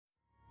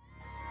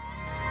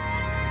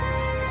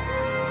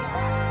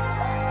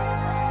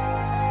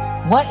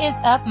What is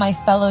up, my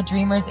fellow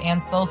dreamers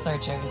and soul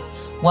searchers?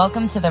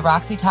 Welcome to the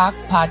Roxy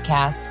Talks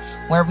podcast,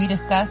 where we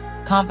discuss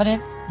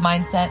confidence,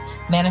 mindset,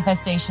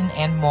 manifestation,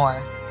 and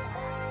more.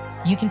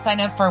 You can sign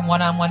up for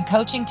one-on-one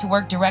coaching to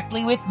work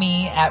directly with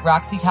me at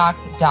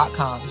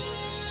roxytalks.com.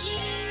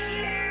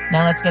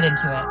 Now let's get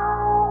into it.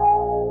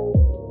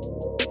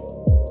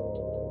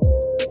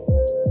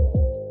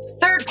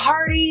 Third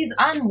parties,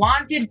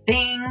 unwanted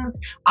things,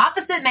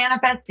 opposite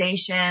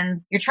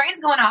manifestations. Your train's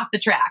going off the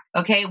track,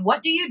 okay?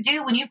 What do you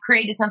do when you've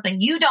created something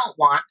you don't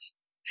want?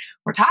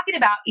 We're talking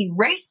about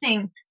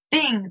erasing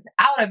things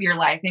out of your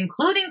life,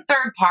 including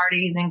third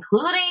parties,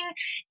 including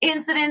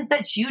incidents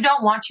that you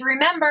don't want to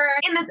remember.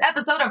 In this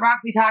episode of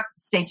Roxy Talks,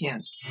 stay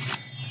tuned.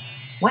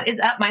 What is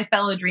up, my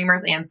fellow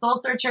dreamers and soul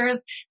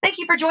searchers? Thank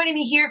you for joining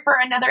me here for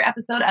another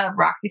episode of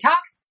Roxy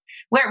Talks,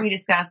 where we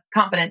discuss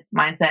confidence,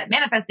 mindset,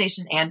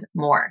 manifestation, and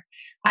more.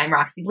 I'm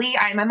Roxy Lee.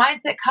 I am a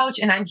mindset coach,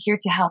 and I'm here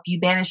to help you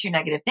banish your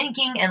negative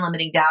thinking and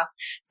limiting doubts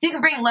so you can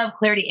bring love,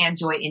 clarity, and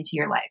joy into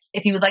your life.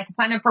 If you would like to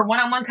sign up for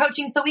one-on-one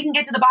coaching so we can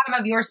get to the bottom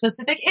of your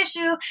specific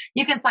issue,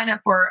 you can sign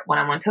up for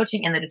one-on-one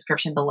coaching in the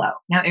description below.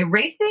 Now,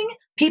 erasing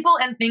people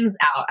and things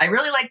out. I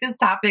really like this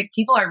topic.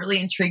 People are really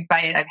intrigued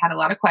by it. I've had a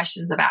lot of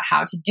questions about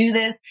how to do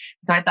this.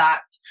 So I thought,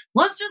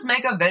 let's just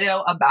make a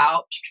video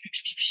about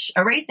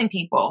erasing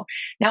people.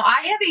 Now,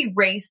 I have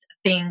erased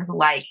things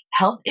like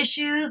health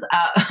issues,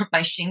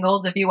 my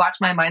shingles. If you watch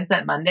my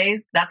Mindset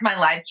Mondays, that's my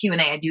live Q&A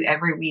I do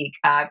every week.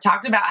 I've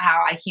talked about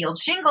how I healed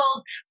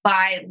shingles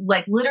by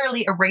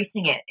literally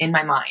erasing it in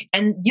my mind.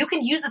 And you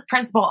can use this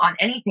principle on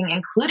anything,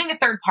 including a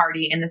third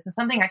party. And this is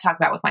something I talk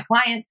about with my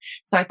clients.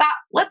 So I thought,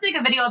 let's make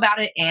a video about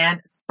it and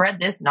spread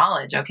this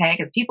knowledge, okay?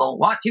 Because people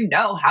want to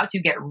know how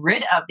to get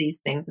rid of these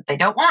things that they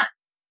don't want.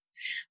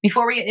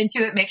 Before we get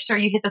into it, make sure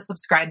you hit the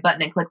subscribe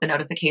button and click the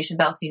notification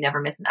bell so you never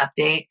miss an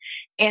update.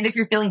 And if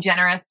you're feeling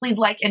generous, please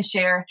like and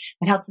share.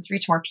 It helps us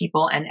reach more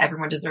people, and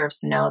everyone deserves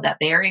to know that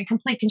they are in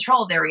complete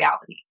control of their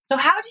reality. So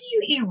how do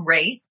you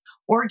erase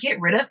or get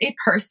rid of a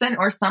person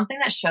or something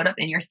that showed up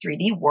in your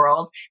 3D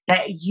world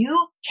that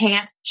you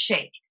can't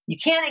shake? You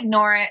can't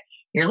ignore it.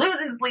 You're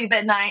losing sleep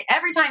at night.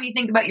 Every time you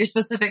think about your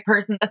specific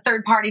person, a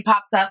third party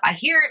pops up. I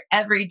hear it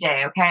every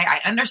day, okay?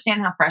 I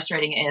understand how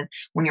frustrating it is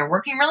when you're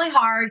working really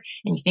hard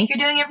and you think you're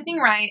doing everything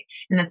right,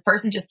 and this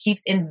person just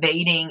keeps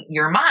invading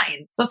your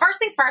mind. So first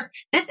things first,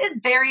 this is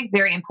very,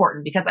 very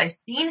important because I've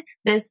seen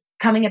this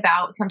coming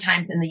about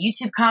sometimes in the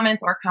YouTube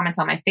comments or comments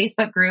on my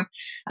Facebook group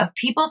of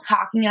people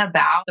talking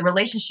about the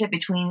relationship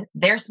between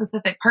their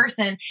specific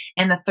person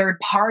and the third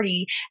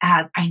party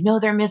as, I know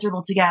they're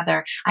miserable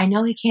together. I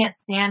know he can't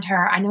stand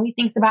her. I know he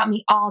thinks about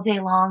me all day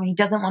long and he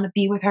doesn't want to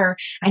be with her.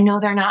 I know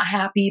they're not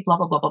happy, blah,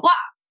 blah, blah, blah, blah.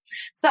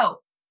 So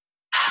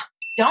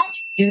don't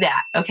do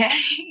that, okay?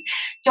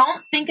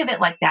 Don't think of it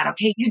like that,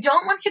 okay? You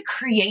don't want to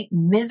create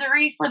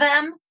misery for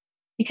them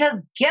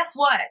because guess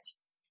what?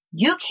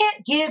 You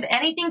can't give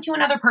anything to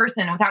another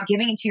person without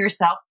giving it to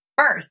yourself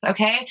first,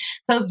 okay?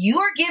 So if you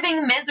are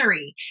giving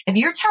misery, if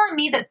you're telling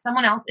me that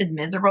someone else is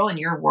miserable in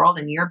your world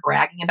and you're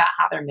bragging about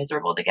how they're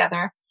miserable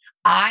together,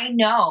 I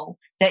know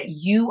that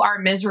you are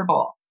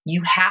miserable.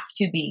 You have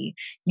to be.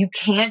 You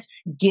can't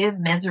give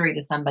misery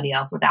to somebody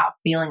else without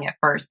feeling it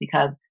first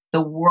because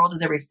the world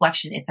is a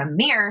reflection. It's a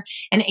mirror,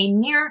 and a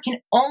mirror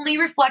can only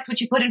reflect what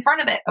you put in front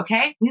of it,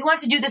 okay? We want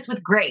to do this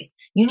with grace.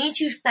 You need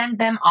to send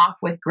them off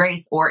with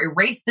grace or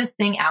erase this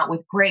thing out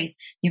with grace.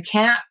 You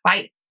cannot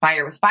fight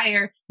fire with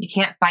fire. You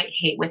can't fight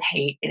hate with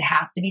hate. It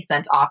has to be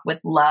sent off with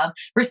love,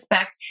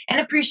 respect,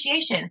 and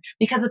appreciation.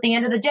 Because at the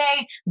end of the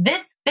day,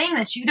 this thing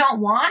that you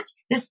don't want,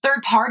 this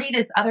third party,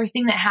 this other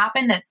thing that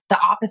happened that's the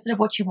opposite of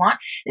what you want,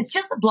 it's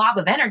just a blob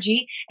of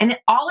energy. And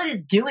all it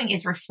is doing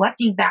is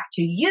reflecting back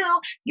to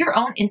you your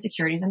own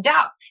insecurities and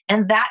doubts.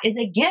 And that is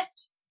a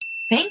gift.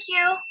 Thank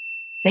you.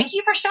 Thank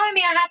you for showing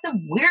me I had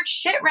some weird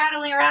shit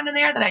rattling around in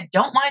there that I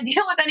don't want to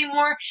deal with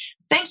anymore.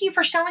 Thank you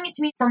for showing it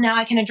to me so now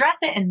I can address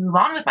it and move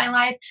on with my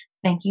life.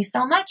 Thank you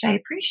so much. I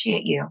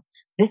appreciate you.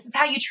 This is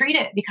how you treat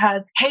it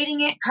because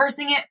hating it,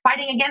 cursing it,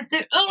 fighting against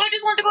it, oh, I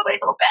just want to go away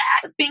so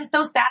bad, just being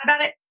so sad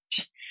about it.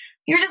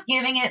 You're just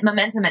giving it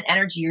momentum and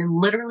energy. You're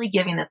literally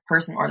giving this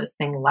person or this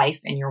thing life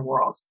in your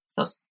world.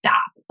 So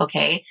stop,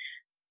 okay?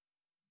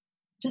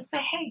 Just say,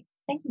 hey,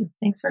 thank you.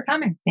 Thanks for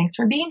coming. Thanks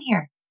for being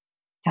here.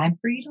 Time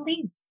for you to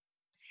leave.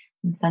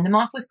 And send them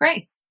off with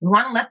grace. We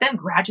want to let them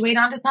graduate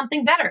onto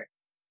something better.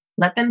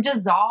 Let them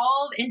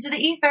dissolve into the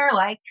ether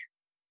like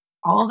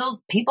all of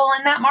those people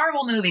in that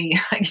Marvel movie.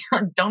 I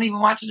don't even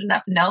watch it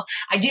enough to know.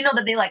 I do know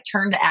that they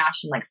turned to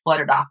ash and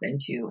fluttered off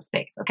into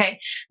space, okay?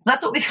 So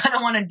that's what we kind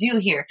of want to do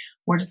here.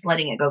 We're just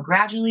letting it go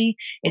gradually.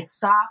 It's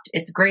soft.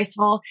 It's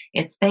graceful.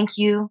 It's thank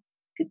you.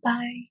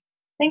 Goodbye.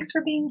 Thanks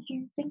for being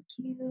here. Thank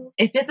you.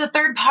 If it's a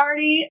third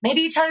party,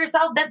 maybe you tell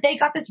yourself that they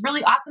got this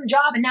really awesome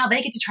job and now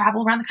they get to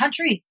travel around the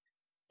country.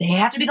 They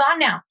have to be gone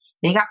now.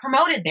 They got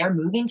promoted. They're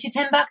moving to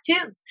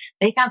Timbuktu.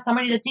 They found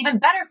somebody that's even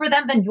better for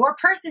them than your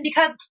person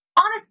because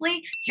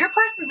honestly, your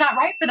person's not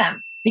right for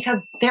them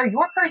because they're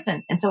your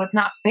person. And so it's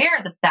not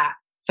fair that that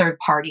third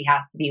party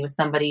has to be with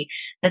somebody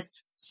that's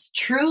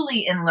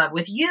truly in love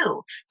with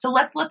you. So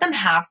let's let them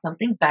have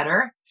something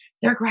better.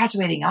 They're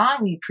graduating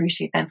on. We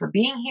appreciate them for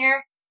being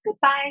here.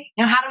 Goodbye.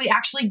 Now, how do we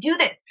actually do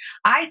this?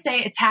 I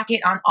say attack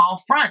it on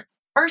all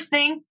fronts. First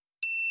thing,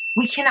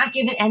 we cannot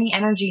give it any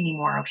energy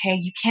anymore, okay?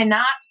 You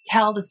cannot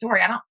tell the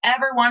story. I don't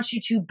ever want you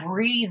to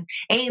breathe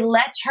a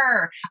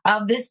letter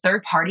of this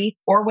third party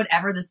or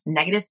whatever this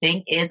negative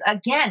thing is.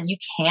 Again, you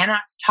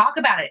cannot talk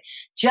about it.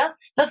 Just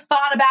the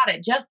thought about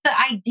it, just the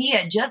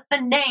idea, just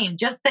the name,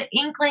 just the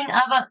inkling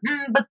of a,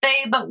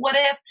 but what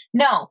if?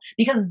 No,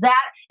 because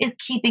that is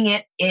keeping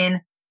it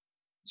in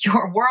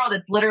your world.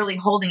 It's literally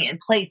holding it in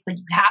place. So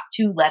you have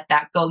to let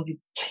that go. You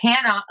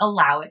cannot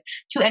allow it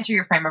to enter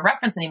your frame of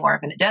reference anymore.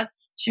 If it does,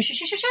 shoo, shoo,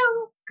 shoo, shoo,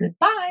 shoo.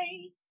 Goodbye.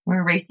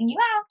 We're erasing you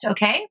out,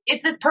 okay?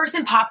 If this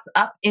person pops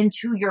up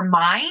into your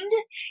mind,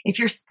 if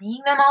you're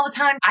seeing them all the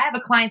time, I have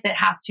a client that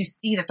has to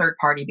see the third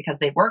party because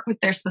they work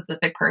with their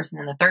specific person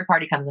and the third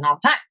party comes in all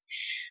the time.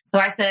 So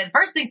I said,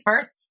 first things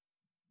first,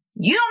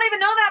 you don't even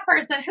know that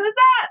person. Who's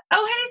that?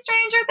 Oh, hey,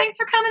 stranger. Thanks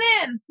for coming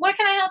in. What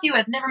can I help you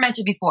with? Never met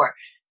you before.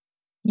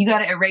 You got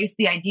to erase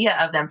the idea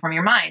of them from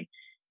your mind.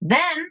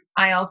 Then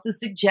I also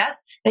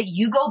suggest that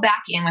you go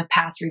back in with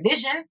past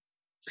revision.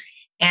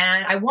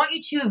 And I want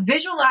you to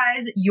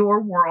visualize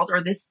your world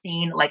or this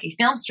scene like a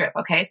film strip,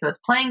 okay? So it's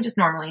playing just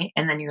normally,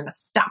 and then you're going to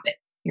stop it.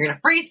 You're going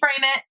to freeze frame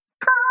it,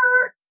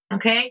 skirt,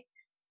 okay?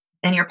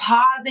 And you're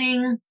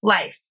pausing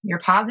life. You're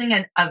pausing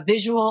a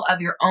visual of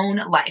your own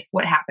life.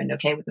 What happened,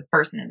 okay, with this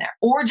person in there?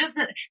 Or just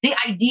the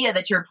idea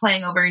that you're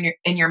playing over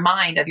in your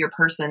mind of your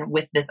person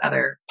with this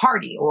other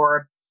party,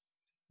 or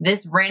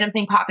this random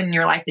thing popping in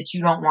your life that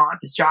you don't want,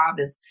 this job,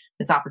 this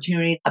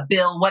opportunity, a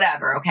bill,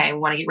 whatever, okay? We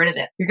want to get rid of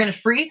it. You're going to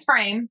freeze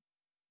frame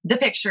the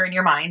picture in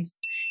your mind,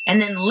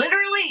 and then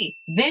literally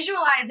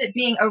visualize it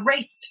being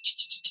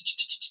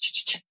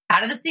erased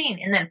out of the scene,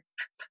 and then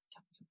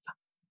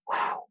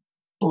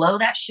blow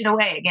that shit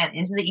away again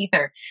into the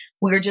ether.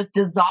 We're just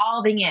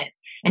dissolving it,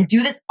 and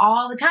do this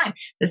all the time.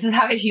 This is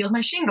how I healed my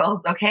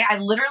shingles, okay? I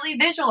literally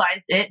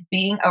visualized it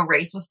being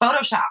erased with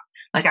Photoshop.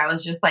 Like I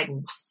was just like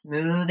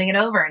smoothing it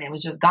over and it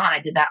was just gone. I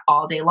did that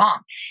all day long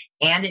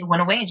and it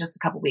went away in just a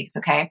couple weeks,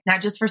 okay? Now,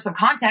 just for some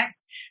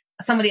context,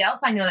 somebody else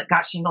I know that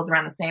got shingles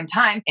around the same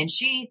time, and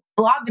she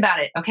blogged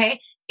about it,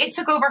 okay? It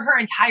took over her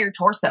entire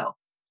torso.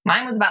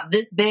 Mine was about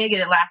this big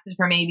and it lasted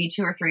for maybe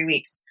 2 or 3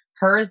 weeks.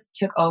 Hers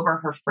took over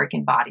her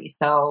freaking body.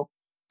 So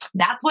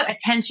that's what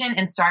attention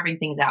and starving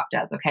things out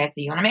does, okay? So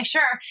you want to make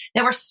sure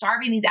that we're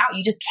starving these out.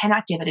 You just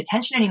cannot give it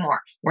attention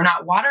anymore. We're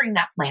not watering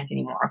that plant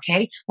anymore,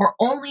 okay? We're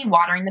only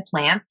watering the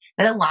plants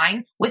that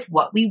align with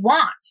what we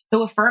want.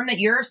 So affirm that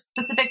your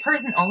specific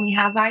person only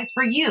has eyes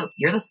for you.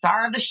 You're the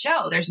star of the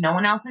show. There's no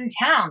one else in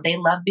town. They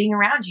love being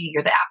around you.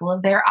 You're the apple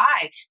of their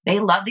eye. They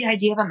love the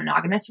idea of a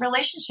monogamous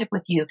relationship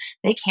with you.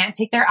 They can't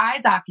take their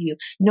eyes off you.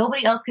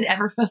 Nobody else could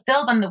ever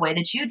fulfill them the way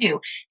that you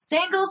do.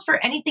 Same goes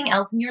for anything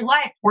else in your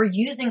life. We're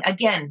using,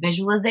 again,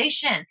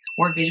 visualization.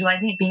 We're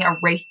visualizing it being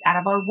erased out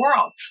of our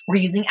world. We're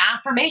using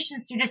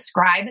affirmations to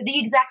describe the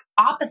exact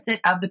opposite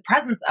of the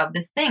presence of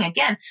this thing.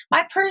 Again,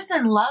 my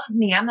person loves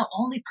me. I'm the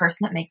only person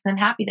that makes them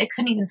happy. They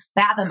couldn't even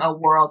fathom a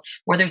world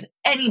where there's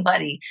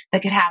anybody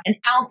that could have an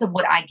ounce of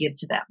what I give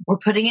to them. We're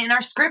putting it in our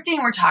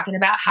scripting. We're talking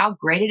about how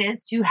great it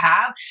is to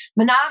have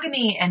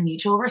monogamy and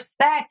mutual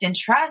respect and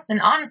trust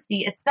and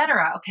honesty,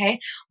 etc. Okay.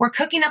 We're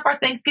cooking up our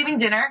Thanksgiving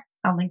dinner.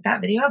 I'll link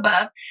that video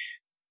above.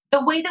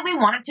 The way that we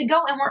want it to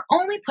go, and we're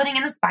only putting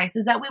in the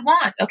spices that we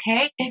want,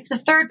 okay? If the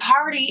third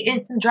party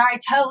is some dry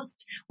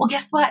toast, well,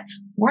 guess what?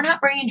 We're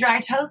not bringing dry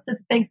toast to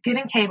the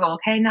Thanksgiving table,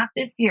 okay? Not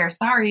this year,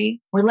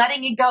 sorry. We're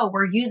letting it go.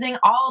 We're using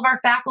all of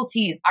our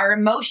faculties, our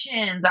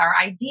emotions, our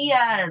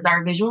ideas,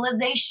 our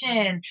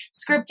visualization,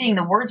 scripting,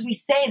 the words we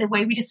say, the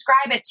way we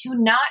describe it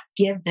to not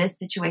give this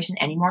situation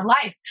any more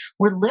life.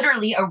 We're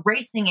literally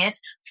erasing it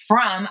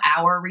from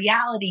our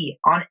reality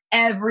on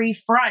every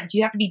front.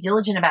 You have to be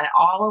diligent about it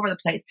all over the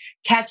place.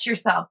 Catch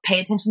yourself,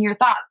 pay attention to your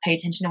thoughts, pay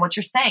attention to what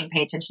you're saying,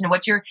 pay attention to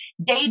what you're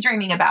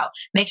daydreaming about.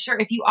 Make sure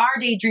if you are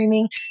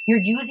daydreaming,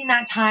 you're using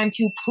that time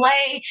to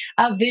play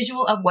a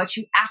visual of what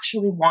you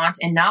actually want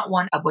and not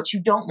one of what you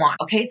don't want.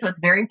 Okay, so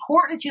it's very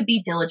important to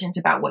be diligent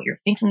about what you're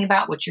thinking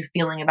about, what you're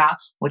feeling about,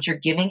 what you're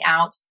giving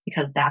out,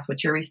 because that's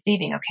what you're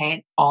receiving. Okay,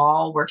 it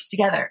all works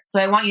together. So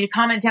I want you to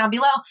comment down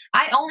below.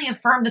 I only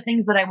affirm the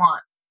things that I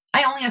want.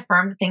 I only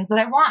affirm the things that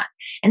I want.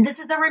 And this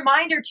is a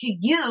reminder to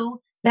you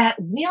that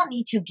we don't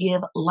need to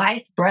give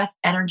life, breath,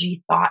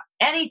 energy, thought,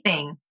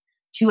 anything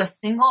to a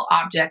single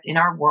object in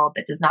our world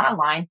that does not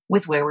align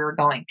with where we were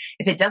going.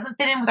 If it doesn't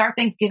fit in with our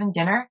Thanksgiving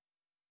dinner,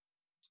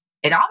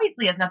 it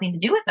obviously has nothing to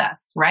do with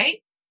us, right?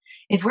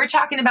 If we're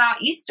talking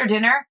about Easter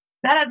dinner,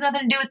 that has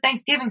nothing to do with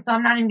Thanksgiving, so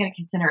I'm not even going to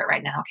consider it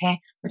right now, okay?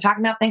 We're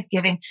talking about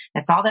Thanksgiving.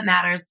 That's all that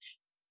matters.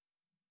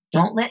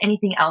 Don't let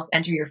anything else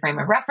enter your frame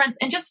of reference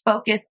and just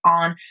focus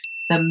on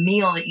the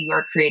meal that you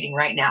are creating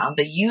right now,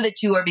 the you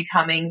that you are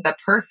becoming, the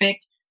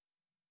perfect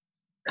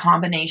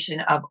combination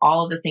of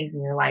all of the things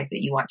in your life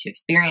that you want to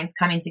experience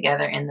coming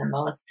together in the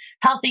most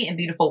healthy and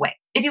beautiful way.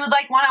 If you would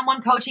like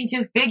one-on-one coaching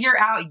to figure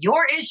out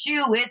your issue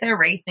with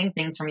erasing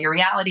things from your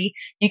reality,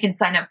 you can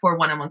sign up for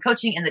one-on-one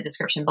coaching in the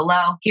description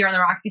below. Here on the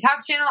Roxy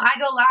Talks channel, I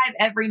go live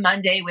every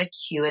Monday with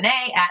Q&A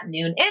at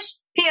noon-ish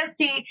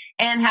PST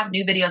and have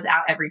new videos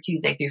out every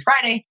Tuesday through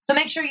Friday. So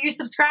make sure you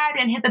subscribe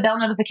and hit the bell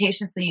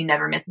notification so you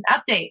never miss an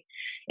update.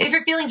 If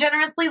you're feeling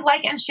generous, please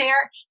like and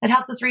share. That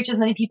helps us reach as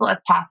many people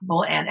as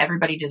possible, and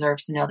everybody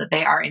deserves to know that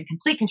they are in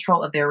complete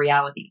control of their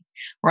reality.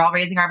 We're all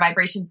raising our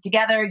vibrations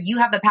together. You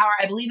have the power.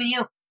 I believe in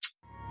you.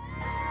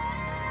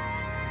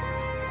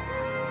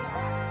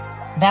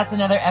 That's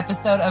another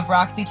episode of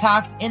Roxy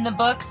Talks in the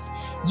books.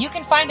 You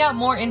can find out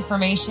more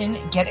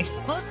information, get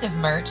exclusive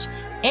merch,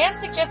 and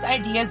suggest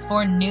ideas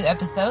for new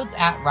episodes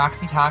at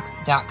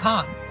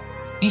roxytalks.com.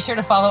 Be sure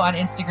to follow on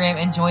Instagram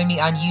and join me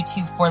on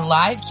YouTube for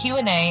live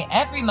Q&A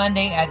every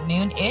Monday at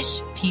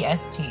noon-ish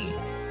PST.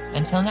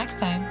 Until next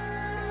time.